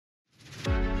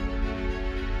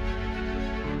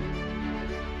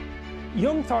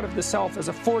Jung thought of the self as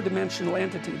a four-dimensional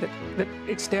entity that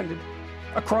extended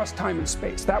across time and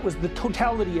space. That was the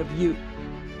totality of you.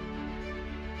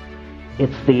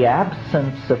 It's the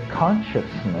absence of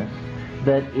consciousness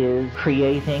that is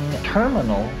creating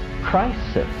terminal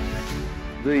crisis.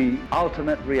 The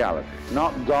ultimate reality,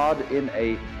 not God in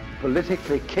a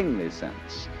politically kingly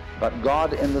sense, but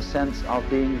God in the sense of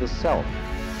being the self.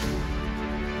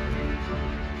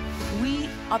 We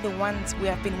are the ones we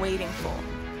have been waiting for.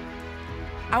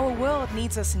 Our world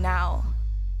needs us now.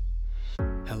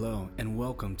 Hello, and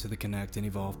welcome to the Connect and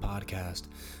Evolve podcast.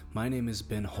 My name is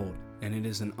Ben Holt, and it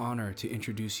is an honor to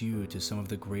introduce you to some of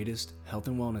the greatest health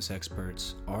and wellness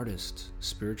experts, artists,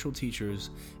 spiritual teachers,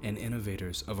 and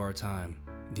innovators of our time.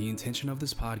 The intention of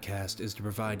this podcast is to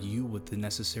provide you with the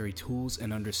necessary tools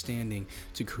and understanding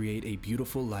to create a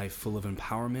beautiful life full of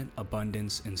empowerment,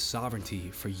 abundance, and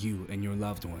sovereignty for you and your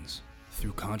loved ones.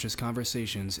 Through conscious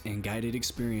conversations and guided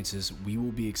experiences, we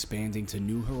will be expanding to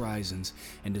new horizons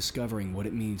and discovering what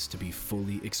it means to be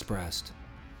fully expressed.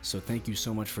 So thank you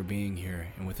so much for being here,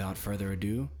 and without further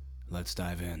ado, let's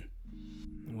dive in.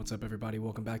 What's up, everybody?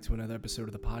 Welcome back to another episode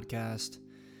of the podcast.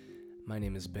 My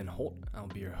name is Ben Holt. I'll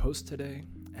be your host today,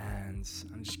 and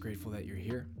I'm just grateful that you're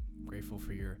here. I'm grateful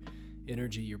for your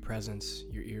energy, your presence,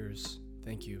 your ears.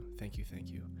 Thank you, thank you, thank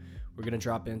you. We're going to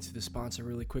drop into the sponsor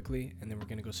really quickly, and then we're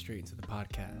going to go straight into the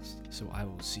podcast. So I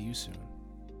will see you soon.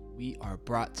 We are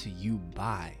brought to you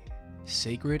by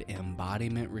Sacred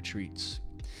Embodiment Retreats.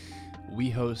 We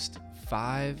host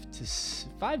 5 to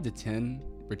 10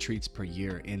 retreats per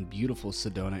year in beautiful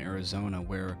Sedona, Arizona,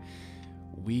 where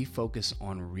we focus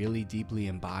on really deeply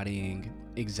embodying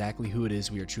exactly who it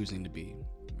is we are choosing to be,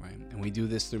 right? And we do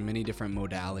this through many different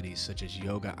modalities such as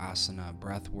yoga, asana,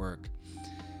 breath work,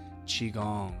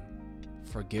 qigong,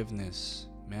 forgiveness,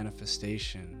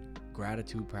 manifestation,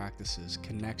 gratitude practices,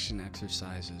 connection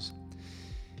exercises.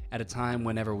 At a time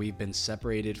whenever we've been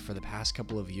separated for the past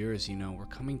couple of years, we're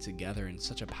coming together in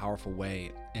such a powerful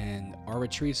way. And our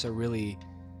retreats are really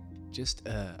just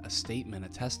a statement, a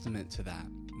testament to that,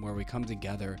 where we come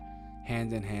together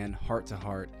hand in hand, heart to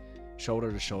heart,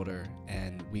 shoulder to shoulder,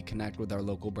 and we connect with our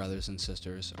local brothers and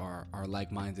sisters, our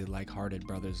like-minded, like-hearted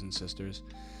brothers and sisters,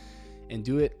 and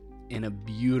do it in a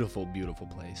beautiful, beautiful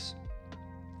place.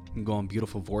 We go on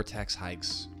beautiful vortex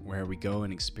hikes where we go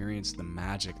and experience the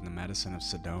magic and the medicine of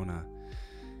Sedona.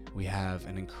 We have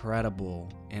an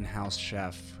incredible in-house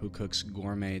chef who cooks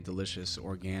gourmet, delicious,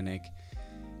 organic,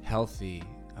 healthy,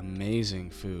 amazing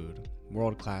food,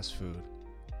 world-class food.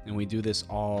 And we do this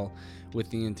all with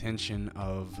the intention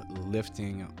of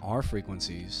lifting our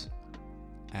frequencies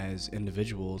as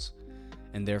individuals,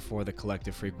 and therefore the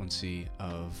collective frequency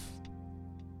of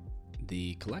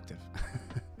the collective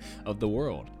of the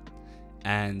world.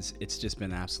 And it's just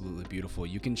been absolutely beautiful.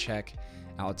 You can check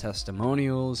out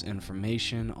testimonials,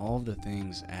 information, all of the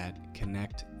things at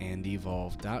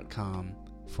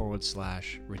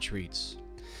connectandevolve.com/retreats.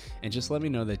 And just let me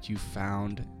know that you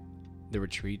found the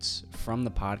retreats from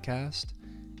the podcast,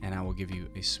 and I will give you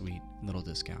a sweet little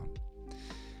discount.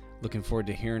 Looking forward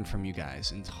to hearing from you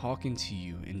guys and talking to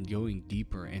you and going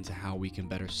deeper into how we can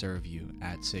better serve you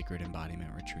at Sacred Embodiment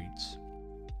Retreats.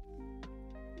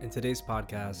 In today's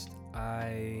podcast,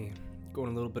 I go on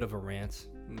a little bit of a rant,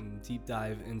 deep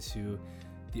dive into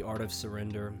the art of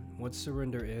surrender, what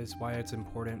surrender is, why it's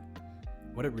important,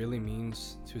 what it really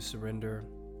means to surrender,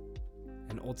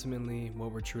 and ultimately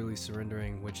what we're truly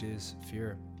surrendering, which is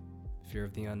fear. Fear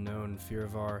of the unknown, fear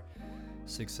of our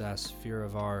success, fear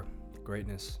of our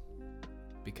greatness,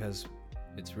 because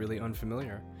it's really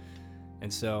unfamiliar.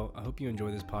 And so I hope you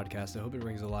enjoy this podcast. I hope it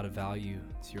brings a lot of value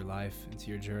to your life and to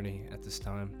your journey at this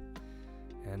time.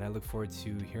 And I look forward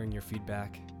to hearing your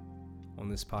feedback on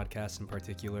this podcast in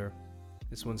particular.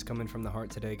 This one's coming from the heart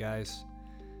today, guys.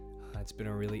 It's been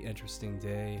a really interesting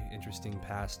day, interesting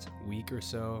past week or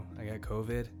so. I got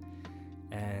COVID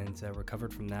and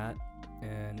recovered from that.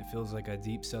 And it feels like a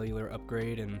deep cellular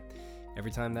upgrade. And every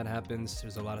time that happens,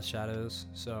 there's a lot of shadows.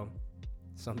 So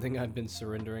something I've been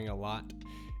surrendering a lot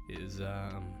is, a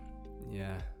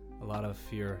lot of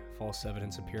fear, false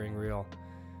evidence appearing real.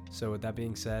 So with that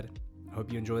being said, I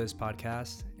hope you enjoy this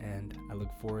podcast, and I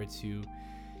look forward to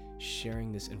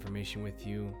sharing this information with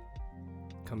you,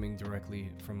 coming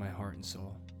directly from my heart and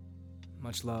soul.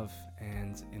 Much love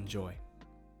and enjoy.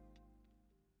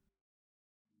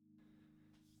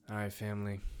 All right,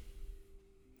 family,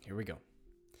 here we go.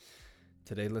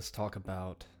 Today, let's talk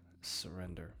about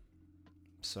surrender.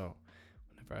 So,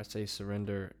 whenever I say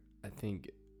surrender, I think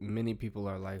many people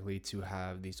are likely to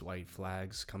have these white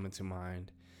flags come into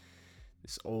mind.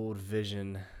 This old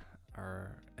vision,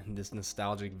 or this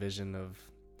nostalgic vision of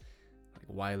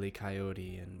like Wile E.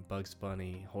 Coyote and Bugs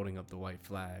Bunny holding up the white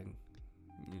flag,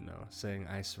 saying,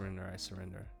 "I surrender, I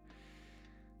surrender."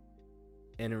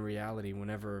 And in reality,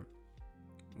 whenever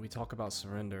we talk about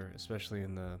surrender, especially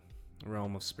in the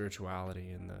realm of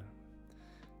spirituality, in the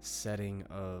setting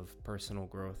of personal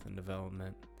growth and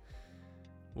development,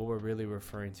 what we're really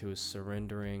referring to is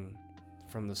surrendering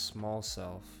from the small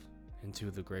self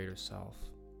into the greater self.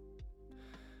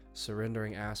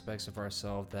 Surrendering aspects of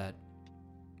ourselves that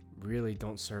really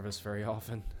don't serve us very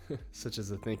often, such as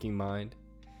the thinking mind,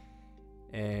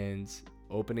 and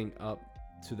opening up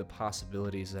to the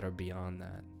possibilities that are beyond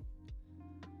that.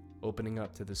 Opening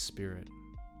up to the spirit,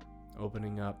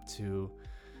 opening up to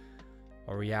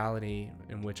a reality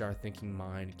in which our thinking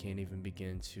mind can't even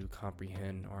begin to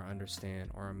comprehend or understand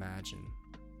or imagine.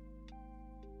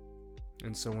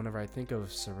 And so whenever I think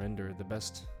of surrender, the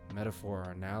best metaphor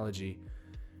or analogy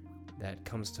that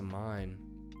comes to mind,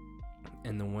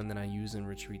 and the one that I use in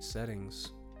retreat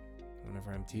settings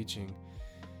whenever I'm teaching,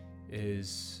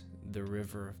 is the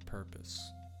river of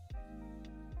purpose,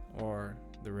 or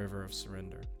the river of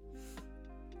surrender.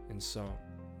 And so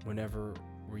whenever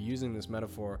we're using this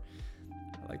metaphor,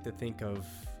 I like to think of,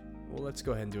 well, let's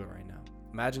go ahead and do it right now.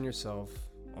 Imagine yourself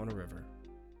on a river,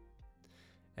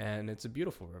 and it's a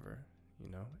beautiful river.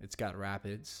 It's got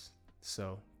rapids,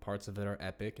 so parts of it are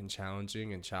epic and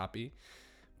challenging and choppy,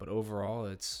 but overall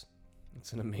it's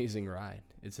an amazing ride.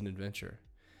 It's an adventure.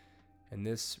 And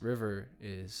this river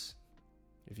is,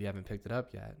 if you haven't picked it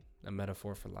up yet, a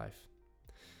metaphor for life.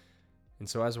 And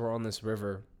so as we're on this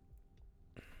river,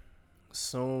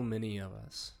 so many of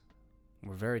us,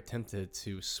 we're very tempted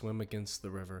to swim against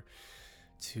the river,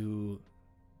 to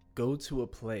go to a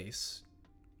place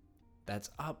that's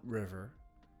upriver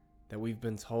that we've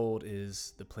been told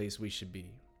is the place we should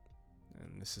be.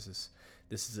 And this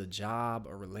is a job,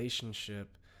 a relationship,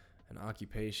 an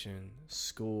occupation,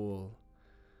 school,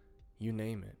 you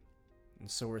name it. And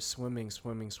so we're swimming,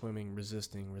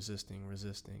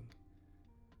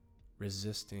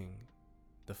 resisting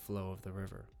the flow of the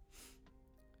river.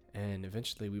 And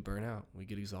eventually we burn out, we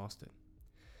get exhausted.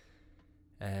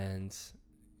 And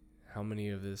how many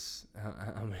of us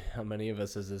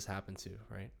has this happened to,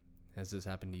 right? Has this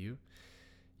happened to you?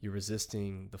 You're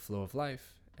resisting the flow of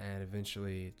life, and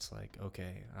eventually it's like,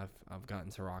 okay, I've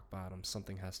gotten to rock bottom.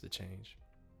 Something has to change.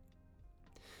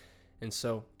 And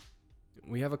so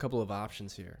we have a couple of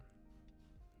options here.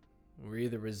 We're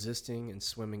either resisting and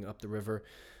swimming up the river,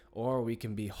 or we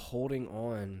can be holding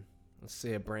on. Let's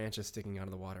say a branch is sticking out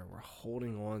of the water. We're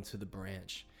holding on to the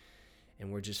branch, and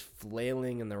we're just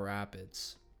flailing in the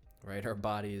rapids, right? Our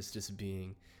body is just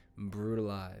being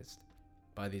brutalized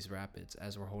by these rapids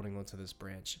as we're holding onto this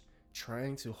branch,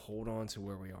 trying to hold on to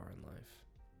where we are in life,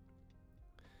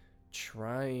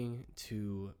 trying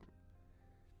to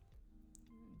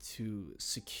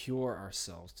secure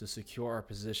ourselves, to secure our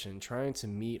position, trying to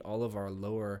meet all of our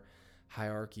lower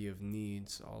hierarchy of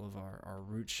needs, all of our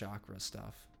root chakra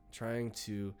stuff, trying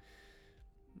to,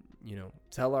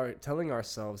 telling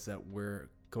ourselves that we're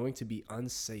going to be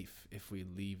unsafe if we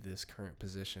leave this current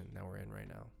position that we're in right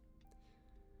now.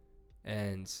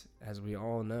 And as we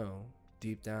all know,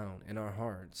 deep down in our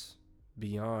hearts,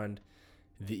 beyond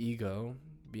the ego,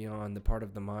 beyond the part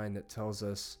of the mind that tells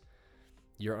us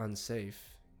you're unsafe,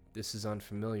 this is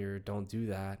unfamiliar, don't do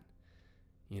that,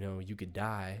 you could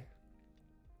die.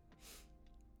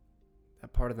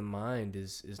 That part of the mind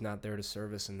is not there to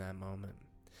serve us in that moment.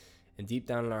 And deep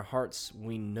down in our hearts,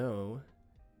 we know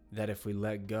that if we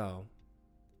let go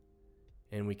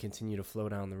and we continue to flow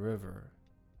down the river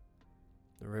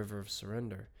of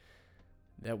surrender,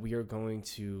 that we are going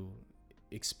to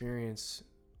experience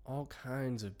all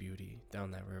kinds of beauty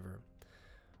down that river.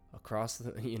 Across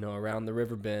around the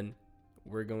river bend,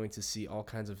 we're going to see all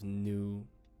kinds of new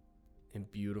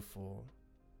and beautiful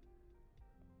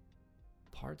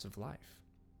parts of life.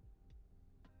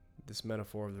 This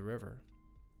metaphor of the river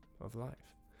of life.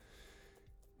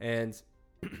 And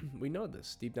we know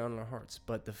this deep down in our hearts,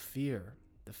 but the fear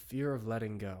of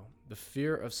letting go, the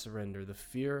fear of surrender, the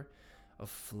fear of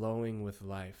flowing with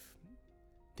life,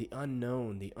 the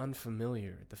unknown, the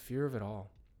unfamiliar, the fear of it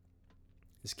all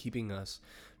is keeping us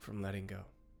from letting go.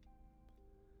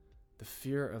 The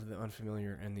fear of the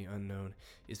unfamiliar and the unknown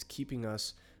is keeping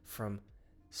us from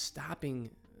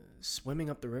stopping swimming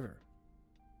up the river,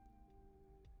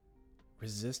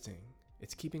 resisting.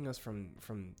 It's keeping us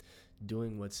from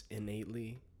doing what's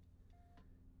innately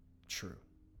true,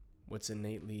 what's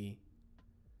innately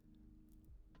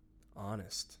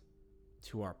honest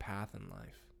to our path in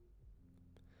life.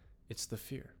 It's the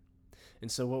fear. And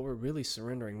so what we're really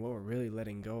surrendering, what we're really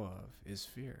letting go of is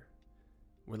fear.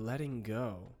 We're letting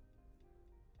go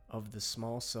of the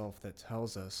small self that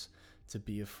tells us to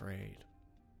be afraid.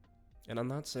 And I'm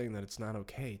not saying that it's not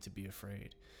okay to be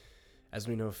afraid. As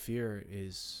we know, fear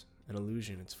is an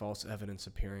illusion. It's false evidence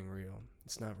appearing real.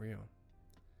 It's not real.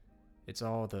 It's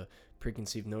all the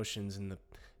preconceived notions and the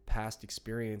past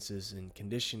experiences and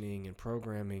conditioning and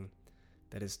programming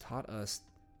that has taught us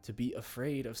to be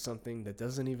afraid of something that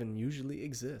doesn't even usually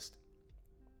exist.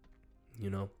 You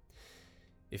know,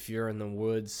 if you're in the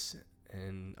woods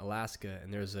in Alaska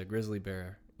and there's a grizzly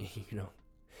bear, you know,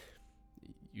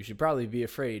 you should probably be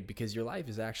afraid because your life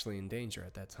is actually in danger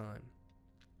at that time.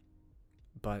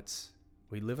 But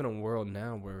we live in a world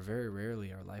now where very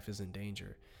rarely our life is in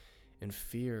danger, and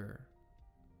fear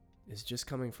is just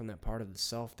coming from that part of the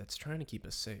self that's trying to keep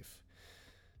us safe.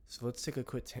 So let's take a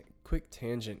quick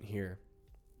tangent here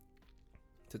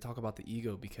to talk about the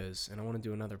ego, because, and I want to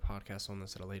do another podcast on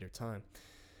this at a later time,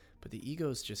 but the ego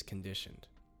is just conditioned.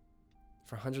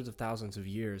 For hundreds of thousands of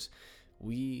years,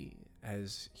 we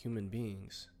as human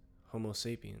beings, Homo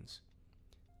sapiens,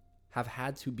 have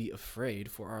had to be afraid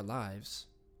for our lives,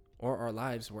 or our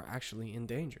lives were actually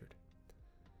endangered.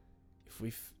 If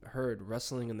we've heard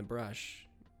rustling in the brush,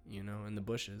 you know, in the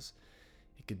bushes,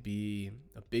 it could be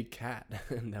a big cat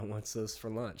that wants us for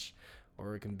lunch,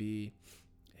 or it can be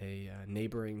a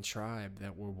neighboring tribe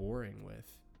that we're warring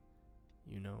with.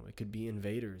 You know, it could be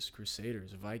invaders,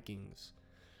 crusaders, Vikings,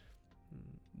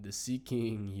 the Sea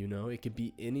King, you know, it could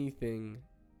be anything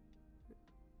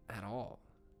at all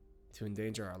to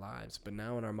endanger our lives. But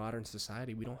now in our modern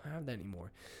society, we don't have that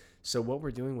anymore. So what we're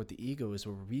doing with the ego is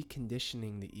we're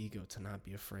reconditioning the ego to not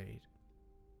be afraid,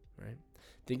 right?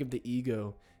 Think of the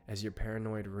ego as your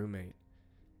paranoid roommate.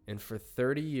 And for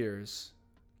 30 years,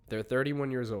 they're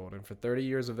 31 years old, and for 30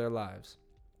 years of their lives,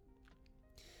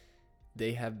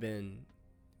 they have been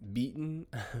beaten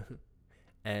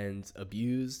and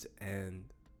abused and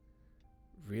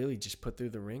really just put through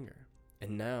the ringer.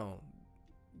 And now,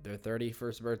 their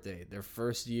 31st birthday, their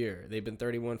first year, they've been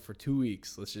 31 for 2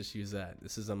 weeks. Let's just use that.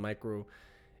 This is a micro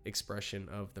expression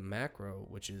of the macro,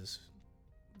 which is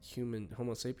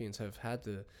Homo sapiens have had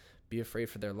to be afraid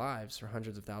for their lives for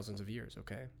hundreds of thousands of years,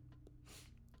 okay?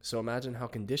 So imagine how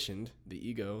conditioned the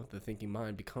ego, the thinking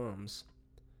mind, becomes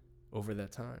over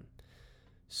that time.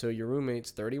 So your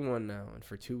roommate's 31 now, and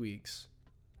for 2 weeks,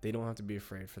 they don't have to be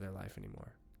afraid for their life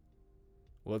anymore.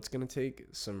 Well, it's going to take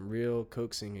some real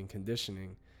coaxing and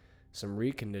conditioning, some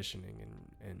reconditioning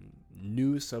and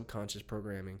new subconscious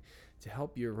programming to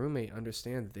help your roommate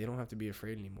understand that they don't have to be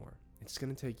afraid anymore. It's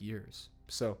going to take years.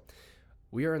 So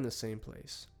we are in the same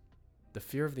place. The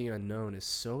fear of the unknown is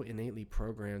so innately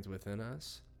programmed within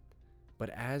us. But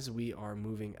as we are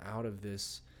moving out of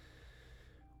this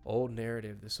old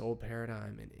narrative, this old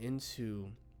paradigm, and into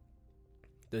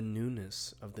the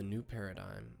newness of the new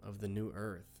paradigm, of the new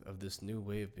earth, of this new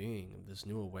way of being, of this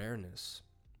new awareness,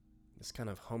 this kind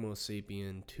of Homo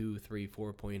sapien 2, 3,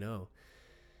 4.0,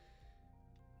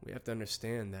 we have to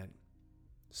understand that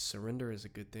surrender is a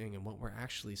good thing, and what we're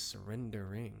actually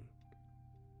surrendering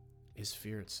is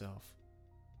fear itself.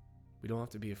 We don't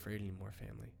have to be afraid anymore,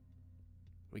 family.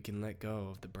 We can let go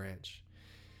of the branch.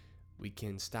 We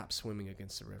can stop swimming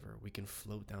against the river. We can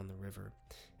float down the river.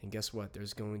 And guess what?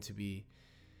 There's going to be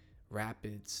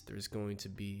rapids. There's going to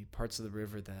be parts of the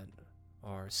river that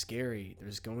are scary.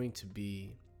 There's going to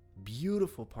be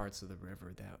beautiful parts of the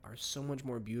river that are so much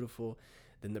more beautiful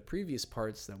than the previous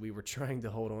parts that we were trying to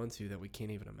hold on to that we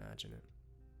can't even imagine it.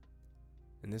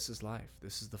 And this is life.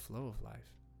 This is the flow of life.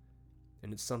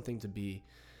 And it's something to be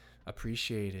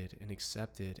appreciated and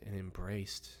accepted and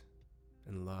embraced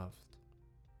and loved.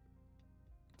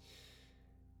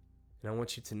 And I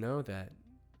want you to know that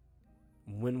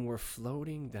when we're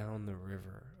floating down the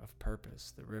river of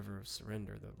purpose, the river of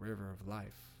surrender, the river of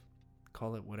life,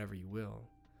 call it whatever you will,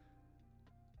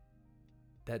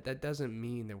 that doesn't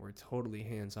mean that we're totally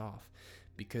hands off,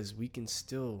 because we can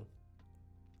still,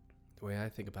 the way I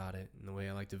think about it and the way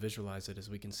I like to visualize it is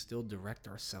we can still direct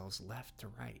ourselves left to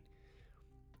right.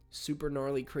 Super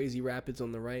gnarly, crazy rapids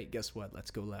on the right, guess what? Let's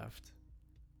go left.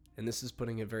 And this is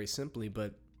putting it very simply,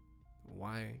 but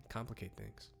why complicate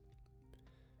things,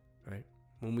 right?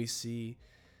 When we see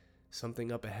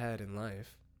something up ahead in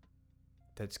life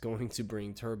that's going to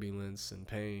bring turbulence and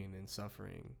pain and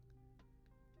suffering,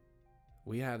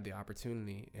 we have the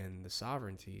opportunity and the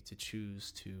sovereignty to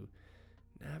choose to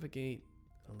navigate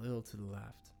a little to the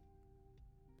left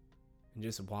and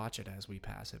just watch it as we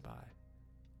pass it by.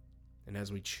 And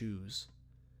as we choose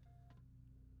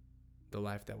the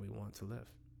life that we want to live.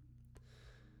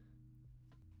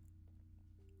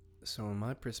 So in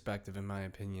my perspective, in my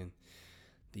opinion,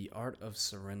 the art of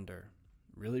surrender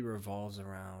really revolves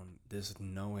around this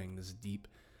knowing, this deep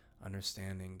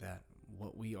understanding that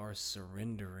what we are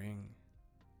surrendering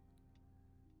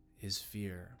is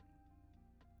fear,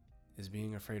 is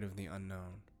being afraid of the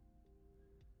unknown.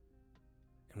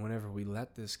 And whenever we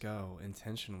let this go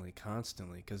intentionally,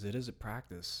 constantly, because it is a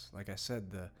practice, like I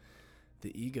said,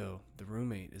 the ego, the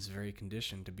roommate, is very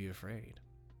conditioned to be afraid.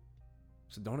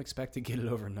 So don't expect to get it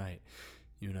overnight,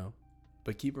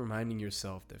 but keep reminding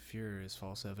yourself that fear is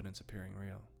false evidence appearing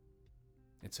real.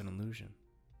 It's an illusion.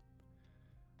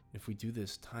 If we do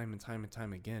this time and time and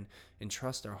time again, and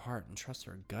trust our heart and trust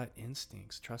our gut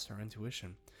instincts, trust our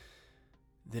intuition,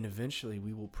 then eventually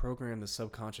we will program the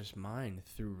subconscious mind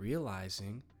through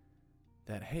realizing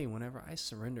that, hey, whenever I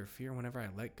surrender fear, whenever I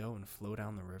let go and flow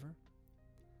down the river,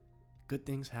 good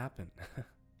things happen.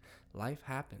 Life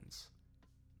happens.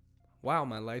 Wow,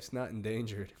 my life's not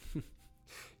endangered.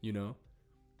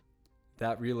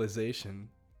 That realization,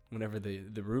 whenever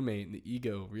the roommate and the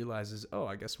ego realizes, oh,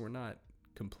 I guess we're not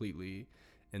completely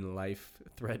in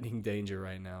life-threatening danger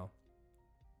right now.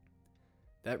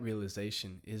 That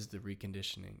realization is the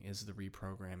reconditioning, is the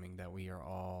reprogramming that we are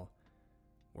all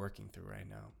working through right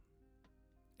now.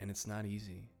 And it's not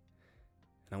easy.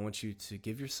 And I want you to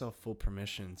give yourself full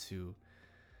permission to,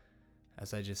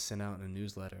 as I just sent out in a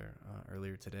newsletter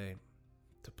earlier today,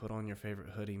 to put on your favorite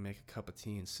hoodie, make a cup of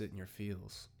tea, and sit in your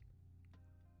feels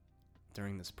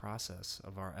during this process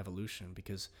of our evolution,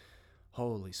 because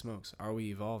holy smokes, are we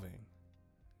evolving?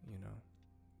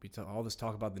 All this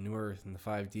talk about the new earth and the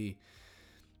 5D,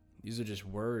 these are just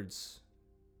words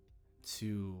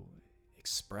to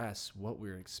express what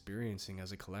we're experiencing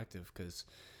as a collective, because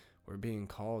we're being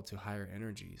called to higher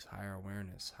energies, higher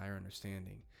awareness, higher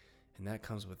understanding. And that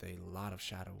comes with a lot of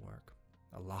shadow work,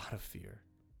 a lot of fear.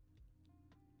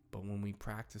 But when we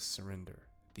practice surrender,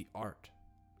 the art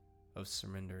of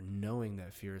surrender, knowing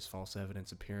that fear is false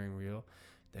evidence appearing real,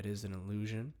 that is an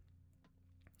illusion,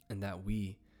 and that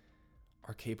we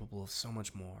are capable of so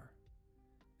much more,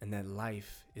 and that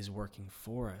life is working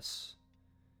for us.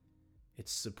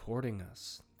 It's supporting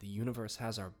us. The universe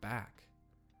has our back.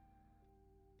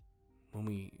 When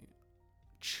we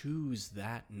choose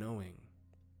that knowing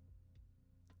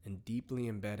and deeply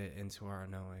embed it into our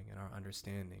knowing and our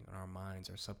understanding, and our minds,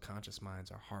 our subconscious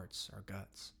minds, our hearts, our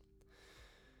guts,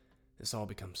 this all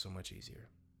becomes so much easier.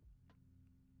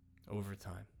 Over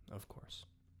time, of course.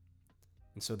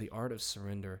 And so the art of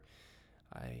surrender,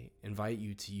 I invite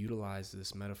you to utilize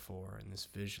this metaphor and this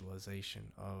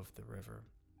visualization of the river,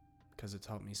 because it's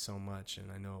helped me so much,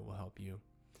 and I know it will help you.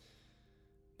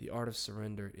 The art of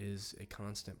surrender is a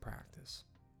constant practice.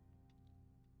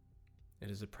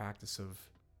 It is a practice of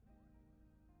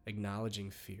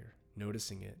acknowledging fear,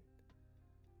 noticing it,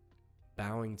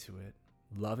 bowing to it,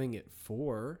 loving it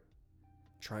for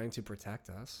trying to protect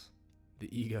us,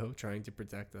 the ego trying to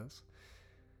protect us,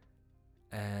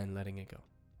 and letting it go.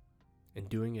 And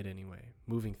doing it anyway,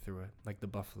 moving through it like the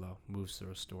buffalo moves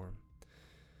through a storm.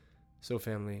 So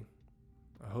family,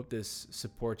 I hope this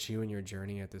supports you in your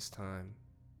journey at this time.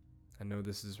 I know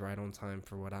this is right on time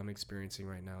for what I'm experiencing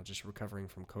right now, just recovering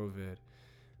from COVID,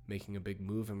 making a big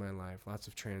move in my life, lots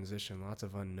of transition, lots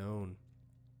of unknown.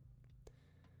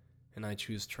 And I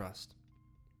choose trust.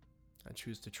 I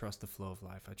choose to trust the flow of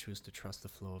life. I choose to trust the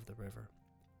flow of the river.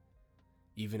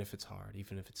 Even if it's hard,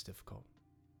 even if it's difficult.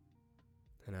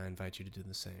 And I invite you to do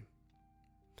the same.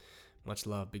 Much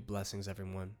love, big blessings,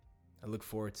 everyone. I look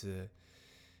forward to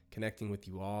connecting with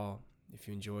you all. If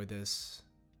you enjoy this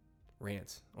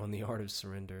rant on the art of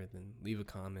surrender, then leave a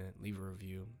comment, leave a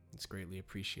review. It's greatly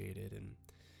appreciated. And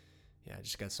yeah, I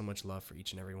just got so much love for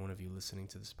each and every one of you listening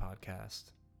to this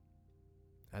podcast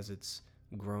as it's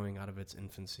growing out of its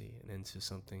infancy and into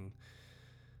something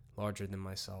larger than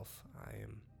myself. I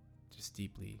am just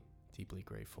deeply, deeply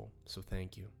grateful. So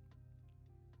thank you.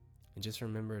 And just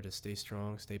remember to stay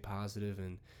strong, stay positive,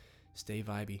 and stay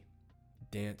vibey.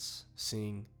 Dance,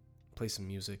 sing, play some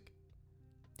music,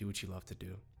 do what you love to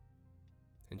do,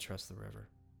 and trust the river.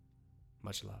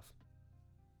 Much love.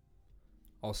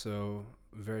 Also,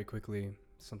 very quickly,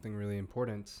 something really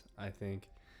important, I think,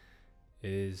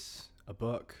 is a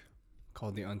book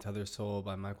called The Untethered Soul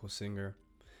by Michael Singer.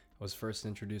 I was first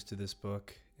introduced to this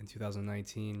book in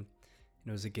 2019, and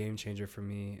it was a game changer for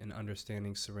me in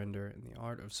understanding surrender and the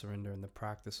art of surrender and the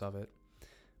practice of it.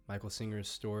 Michael Singer's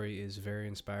story is very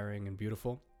inspiring and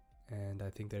beautiful, and I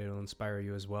think that it'll inspire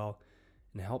you as well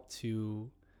and help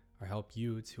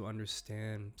you to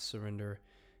understand surrender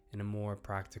in a more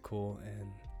practical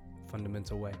and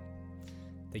fundamental way.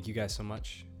 Thank you guys so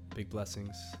much. Big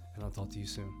blessings, and I'll talk to you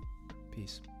soon.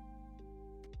 Peace.